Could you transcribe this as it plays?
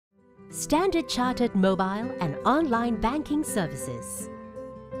Standard Chartered mobile and online banking services.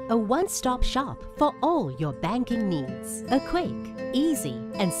 A one-stop shop for all your banking needs. A quick, easy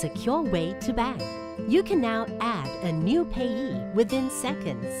and secure way to bank. You can now add a new payee within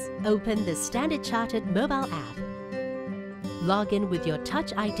seconds. Open the Standard Chartered mobile app. Log in with your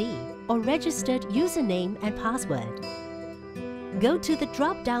Touch ID or registered username and password. Go to the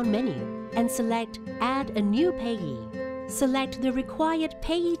drop-down menu and select Add a new payee. Select the required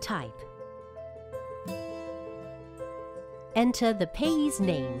payee type. Enter the payee's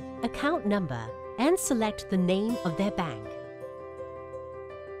name, account number, and select the name of their bank.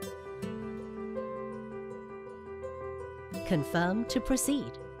 Confirm to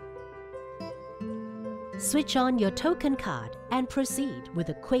proceed. Switch on your token card and proceed with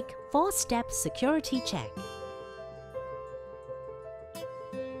a quick 4-step security check.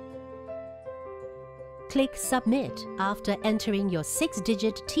 Click Submit after entering your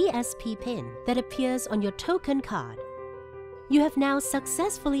 6-digit TSP PIN that appears on your token card. You have now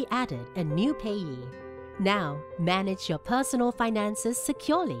successfully added a new payee. Now, manage your personal finances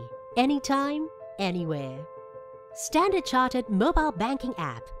securely, anytime, anywhere. Standard Chartered mobile banking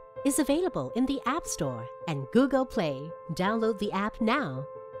app is available in the App Store and Google Play. Download the app now.